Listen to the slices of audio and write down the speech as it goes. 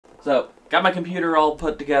So, got my computer all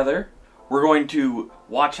put together. We're going to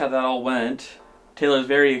watch how that all went. Taylor's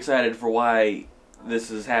very excited for why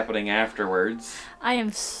this is happening afterwards. I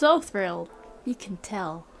am so thrilled. You can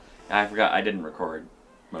tell. I forgot I didn't record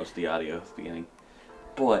most of the audio at the beginning.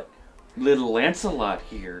 But little Lancelot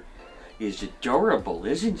here is adorable,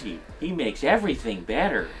 isn't he? He makes everything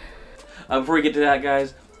better. Before we get to that,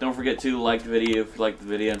 guys, don't forget to like the video if you like the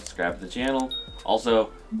video and subscribe to the channel.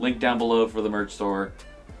 Also, link down below for the merch store.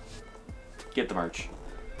 Get the merch.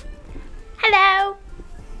 Hello!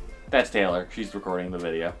 That's Taylor. She's recording the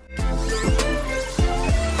video.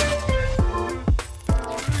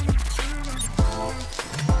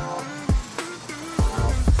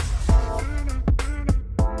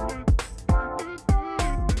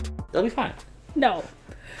 They'll be fine. No.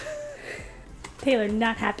 Taylor,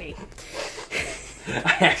 not happy.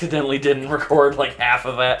 I accidentally didn't record like half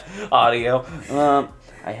of that audio.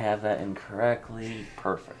 I have that incorrectly.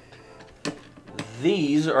 Perfect.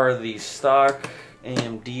 These are the stock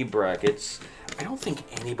AMD brackets. I don't think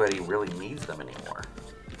anybody really needs them anymore.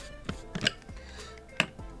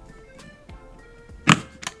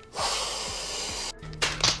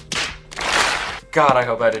 God, I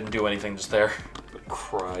hope I didn't do anything just there. I'd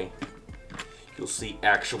cry. You'll see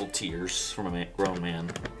actual tears from a grown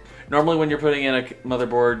man. Normally when you're putting in a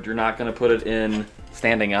motherboard, you're not going to put it in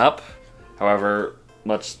standing up. However,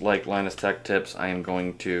 much like Linus Tech Tips, I am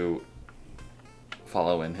going to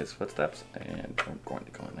follow in his footsteps, and I'm going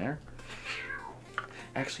to go in there.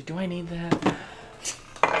 Actually, do I need that?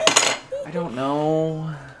 I don't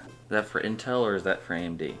know. Is that for Intel or is that for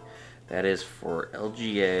AMD? That is for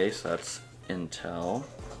LGA, so that's Intel.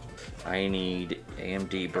 I need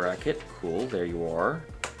AMD bracket. Cool, there you are.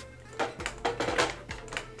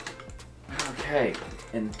 Okay,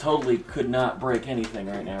 and totally could not break anything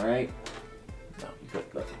right now, right? No, you could.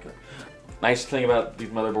 That's good. Nice thing about these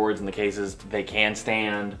motherboards and the cases, they can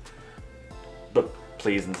stand, but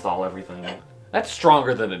please install everything. That's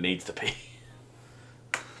stronger than it needs to be.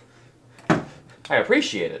 I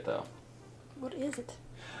appreciate it though. What is it?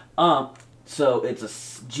 So it's a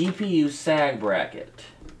GPU sag bracket.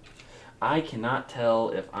 I cannot tell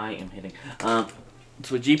if I am hitting.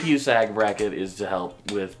 So a GPU sag bracket is to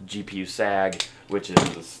help with GPU sag, which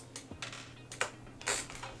is this.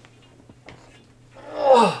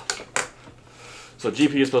 So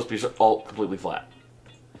GPU is supposed to be all completely flat.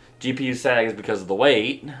 GPU sag is because of the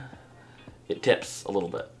weight, it tips a little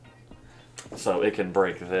bit. So it can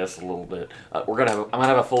break this a little bit. I'm gonna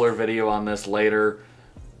have a fuller video on this later.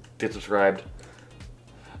 Get subscribed.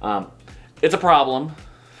 It's a problem.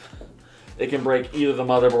 It can break either the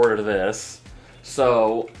motherboard or this.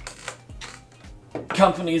 So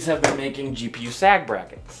companies have been making GPU sag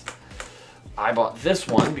brackets. I bought this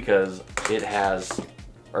one because it has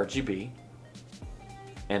RGB.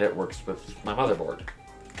 And it works with my motherboard.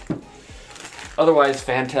 Otherwise,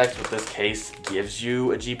 Fantex with this case gives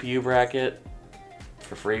you a GPU bracket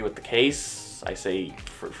for free with the case. I say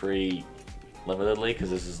for free limitedly because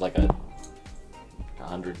this is like a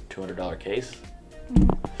 $100, $200 case.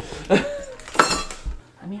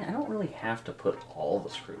 I mean, I don't really have to put all the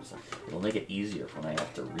screws in. It'll make it easier when I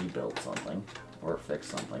have to rebuild something or fix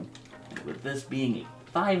something. With this being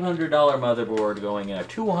a $500 motherboard going in a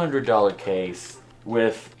 $200 case,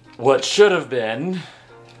 with what should have been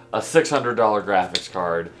a $600 graphics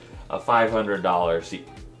card, a $500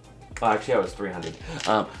 well, actually, that was $300.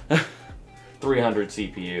 300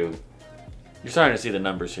 CPU. You're starting to see the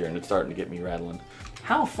numbers here, and it's starting to get me rattling.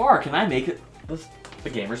 How far can I make it the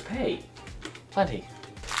gamers pay? Plenty.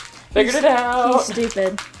 Figured it out. He's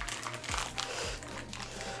stupid.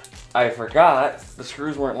 I forgot the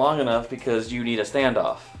screws weren't long enough because you need a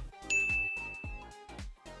standoff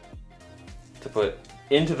to put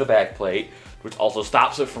into the back plate, which also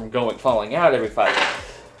stops it from falling out every 5 minutes.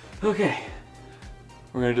 Okay,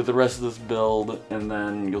 we're gonna do the rest of this build and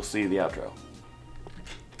then you'll see the outro.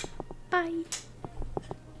 Bye.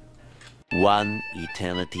 One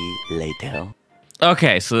eternity later.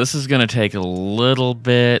 Okay, so this is gonna take a little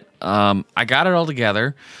bit. I got it all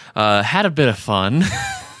together. Had a bit of fun.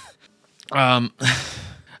 I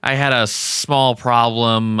had a small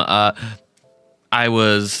problem. I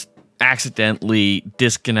was accidentally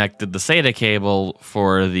disconnected the SATA cable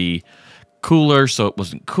for the cooler, so it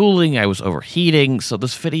wasn't cooling. I was overheating, so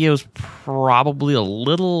this video is probably a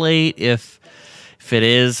little late. If it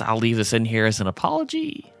is, I'll leave this in here as an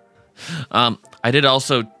apology. I did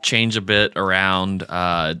also change a bit around.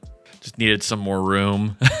 Just needed some more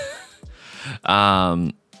room.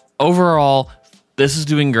 Overall, this is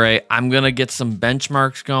doing great. I'm going to get some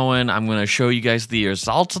benchmarks going. I'm going to show you guys the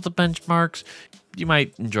results of the benchmarks. You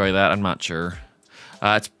might enjoy that. I'm not sure.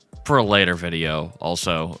 It's for a later video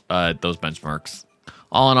also, those benchmarks.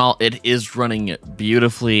 All in all, it is running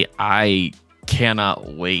beautifully. I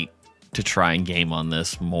cannot wait to try and game on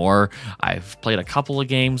this more. I've played a couple of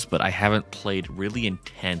games, but I haven't played really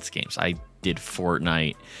intense games. I did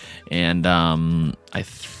Fortnite, and I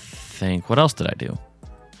think, what else did I do?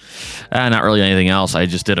 Not really anything else. I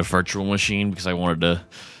just did a virtual machine because I wanted to.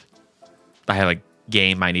 I have a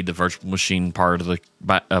game I need the virtual machine part of the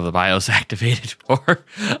BIOS activated for.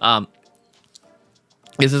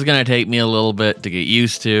 This is going to take me a little bit to get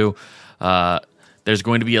used to. There's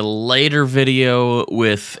going to be a later video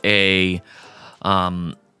with a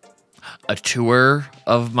tour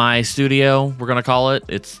of my studio, we're going to call it.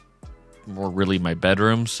 It's more really my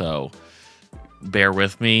bedroom, so bear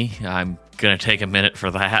with me. I'm going to take a minute for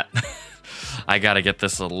that. I got to get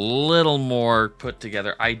this a little more put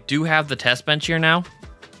together. I do have the test bench here now.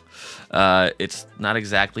 It's not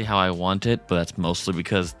exactly how I want it, but that's mostly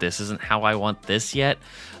because this isn't how I want this yet.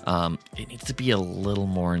 It needs to be a little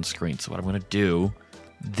more in screen. So what I'm going to do,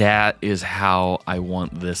 that is how I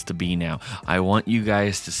want this to be now. I want you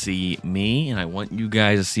guys to see me, and I want you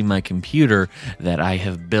guys to see my computer that I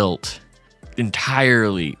have built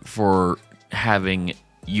entirely for having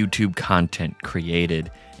YouTube content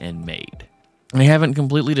created and made. I haven't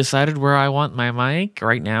completely decided where I want my mic.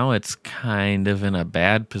 Right now, it's kind of in a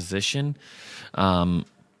bad position.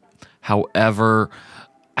 However,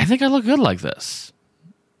 I think I look good like this.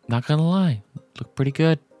 Not gonna lie, look pretty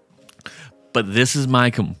good. But this is my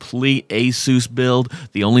complete Asus build.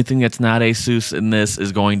 The only thing that's not Asus in this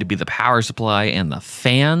is going to be the power supply and the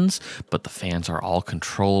fans. But the fans are all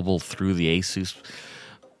controllable through the Asus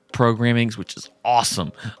programmings, which is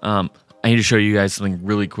awesome. I need to show you guys something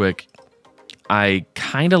really quick. I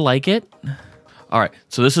kind of like it. All right,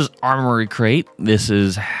 so this is Armory Crate. This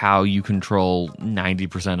is how you control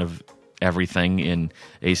 90% of everything in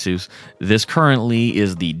Asus. This currently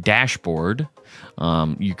is the dashboard.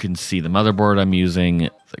 You can see the motherboard I'm using,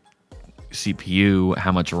 the CPU,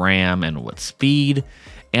 how much RAM, and what speed,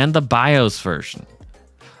 and the BIOS version.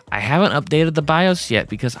 I haven't updated the BIOS yet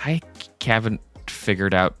because I haven't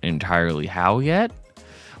figured out entirely how yet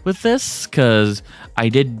with this, because I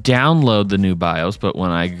did download the new BIOS, but when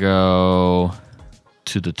I go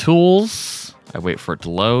to the tools, I wait for it to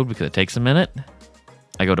load because it takes a minute.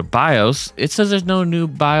 I go to BIOS, it says there's no new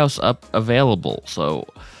BIOS available. So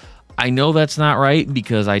I know that's not right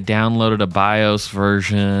because I downloaded a BIOS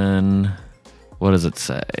version. What does it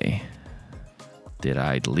say? Did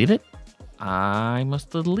I delete it? I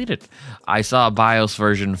must have deleted it. I saw a BIOS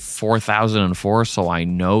version 4004, so I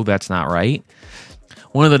know that's not right.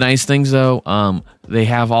 One of the nice things, though, they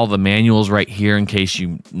have all the manuals right here in case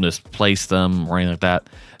you misplace them or anything like that.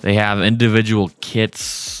 They have individual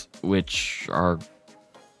kits, which are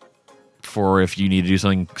for if you need to do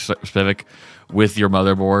something specific with your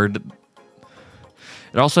motherboard.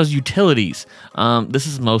 It also has utilities. This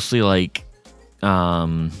is mostly like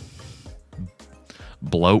bloatware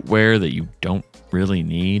that you don't really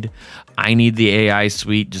need. I need the AI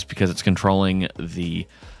suite just because it's controlling the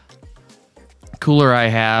cooler I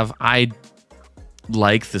have. I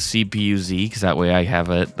like the CPU Z because that way I have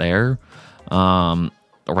it there. The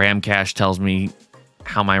RAM cache tells me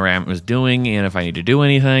how my RAM is doing and if I need to do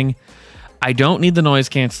anything. I don't need the noise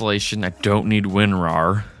cancellation. I don't need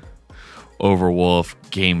WinRAR, Overwolf,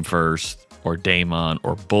 Game First, or Daemon,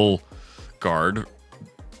 or Bull Guard.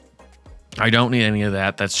 I don't need any of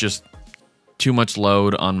that. That's just too much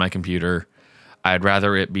load on my computer. I'd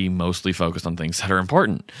rather it be mostly focused on things that are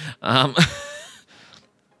important.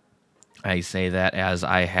 I say that as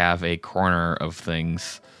I have a corner of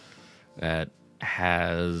things that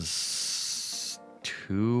has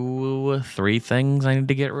 2, 3 things I need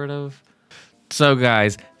to get rid of. So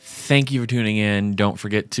guys, thank you for tuning in. Don't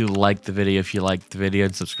forget to like the video if you liked the video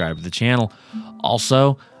and subscribe to the channel.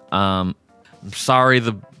 Also, I'm sorry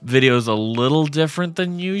the video is a little different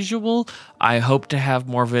than usual. I hope to have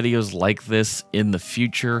more videos like this in the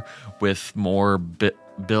future with more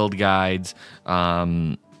build guides,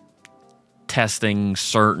 testing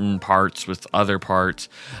certain parts with other parts.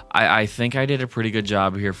 I think I did a pretty good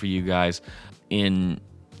job here for you guys in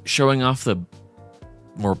showing off the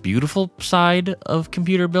more beautiful side of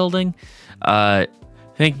computer building. Thank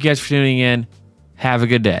you guys for tuning in. Have a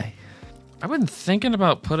good day. I've been thinking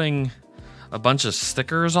about putting a bunch of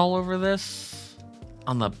stickers all over this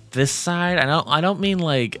on this side. I don't mean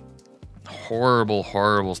like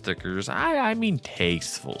horrible stickers. I mean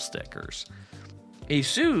tasteful stickers.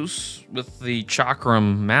 Asus with the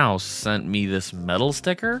Chakram mouse sent me this metal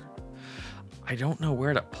sticker. I don't know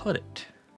where to put it.